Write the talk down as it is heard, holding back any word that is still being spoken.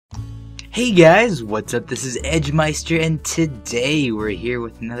Hey guys, what's up? This is Edgemeister, and today we're here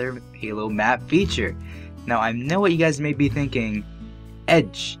with another Halo map feature. Now, I know what you guys may be thinking.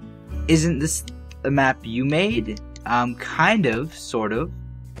 Edge, isn't this a map you made? Kind of, sort of.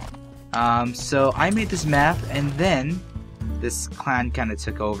 So I made this map, and then this clan kind of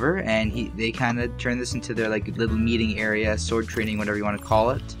took over, and they kind of turned this into their like little meeting area, sword training, whatever you want to call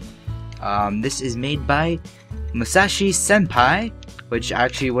it. This is made by Musashi Senpai, which I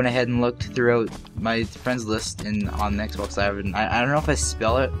actually went ahead and looked throughout my friends list on the Xbox Live, and I don't know if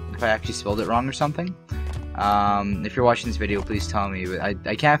I actually spelled it wrong or something. If you're watching this video, please tell me, but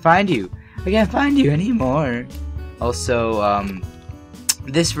I can't find you. I can't find you anymore. Also,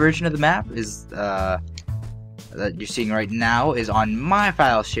 this version of the map is that you're seeing right now is on my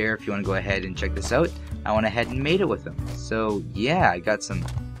file share. If you want to go ahead and check this out, I went ahead and made it with them. So yeah, I got some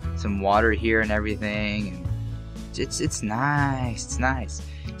water here and everything, and it's nice. It's nice.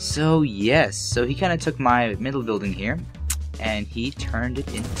 So yes, so he kind of took my middle building here, and he turned it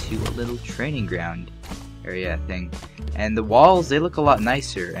into a little training ground area thing. And the walls, they look a lot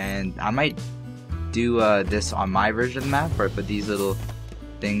nicer, and I might do this on my version of the map, where I put these little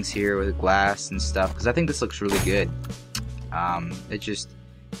things here with glass and stuff, because I think this looks really good. It just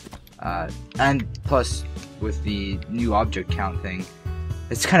and plus with the new object count thing,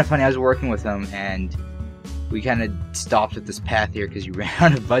 it's kind of funny. I was working with them, and we kind of stopped at this path here because you ran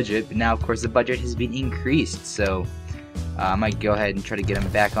out of budget, but now of course the budget has been increased, so I might go ahead and try to get them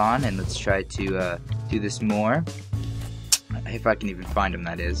back on, and let's try to do this more, if I can even find them,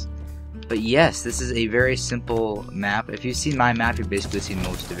 that is. But yes, this is a very simple map. If you've seen my map, you've basically seen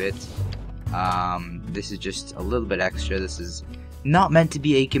most of it. This is just a little bit extra. This is not meant to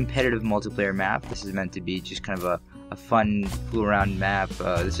be a competitive multiplayer map. This is meant to be just kind of a fun, fool around map.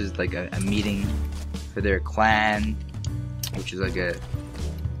 This is like a meeting for their clan, which is like a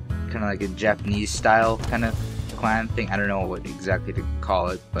kind of like a Japanese style kind of clan thing. I don't know what exactly to call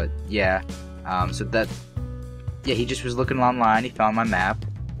it, but yeah. So that, yeah, he just was looking online, he found my map,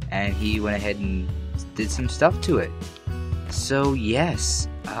 and he went ahead and did some stuff to it. So yes,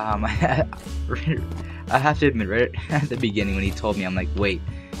 I have to admit, right at the beginning when he told me, I'm like, wait,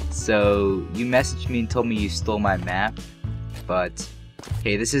 so you messaged me and told me you stole my map, but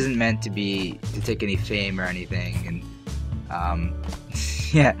hey, this isn't meant to take any fame or anything. And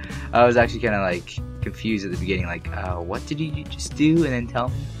yeah, I was actually kind of like confused at the beginning, like, what did you just do, and then tell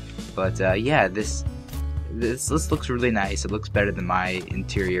me? But yeah, this looks really nice. It looks better than my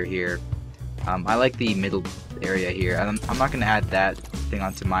interior here. I like the middle area here. I'm not gonna add that thing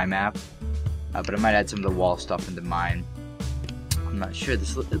onto my map, but I might add some of the wall stuff into mine. I'm not sure.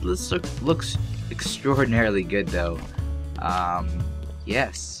 This looks extraordinarily good though.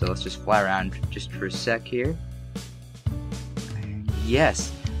 Yes, so let's just fly around just for a sec here.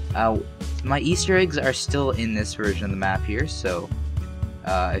 Yes, my Easter eggs are still in this version of the map here, so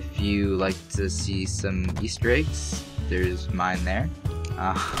if you like to see some Easter eggs, there's mine there.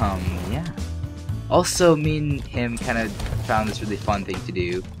 Yeah. Also, me and him kind of found this really fun thing to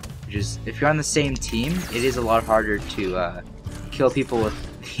do, which is if you're on the same team, it is a lot harder to kill people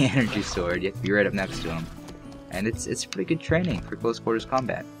with the energy sword. You have to be right up next to them. And it's pretty good training for close quarters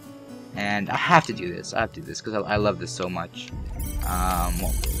combat. And I have to do this. I have to do this because I love this so much.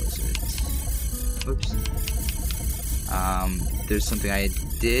 What was it? Oops. There's something I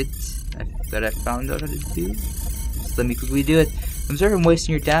did that I found out how to do. Just let me quickly do it. I'm sorry I'm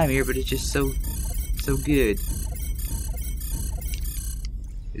wasting your time here, but it's just so good.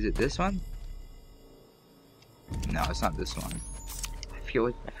 Is it this one? No, it's not this one. I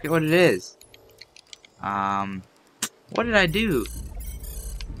forget what it is. What did I do?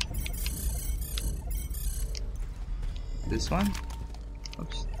 This one?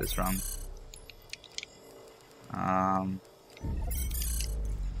 Oops, that's wrong.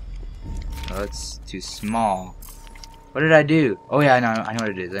 That's too small. What did I do? Oh yeah, I know what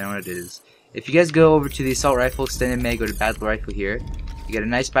it is. I know what it is. If you guys go over to the assault rifle extended mag, go to battle rifle here. You get a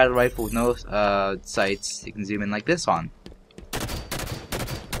nice battle rifle with no sights. You can zoom in like this on.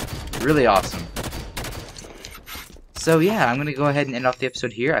 Really awesome. So yeah, I'm gonna go ahead and end off the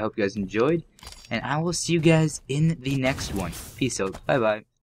episode here. I hope you guys enjoyed, and I will see you guys in the next one. Peace out. Bye bye.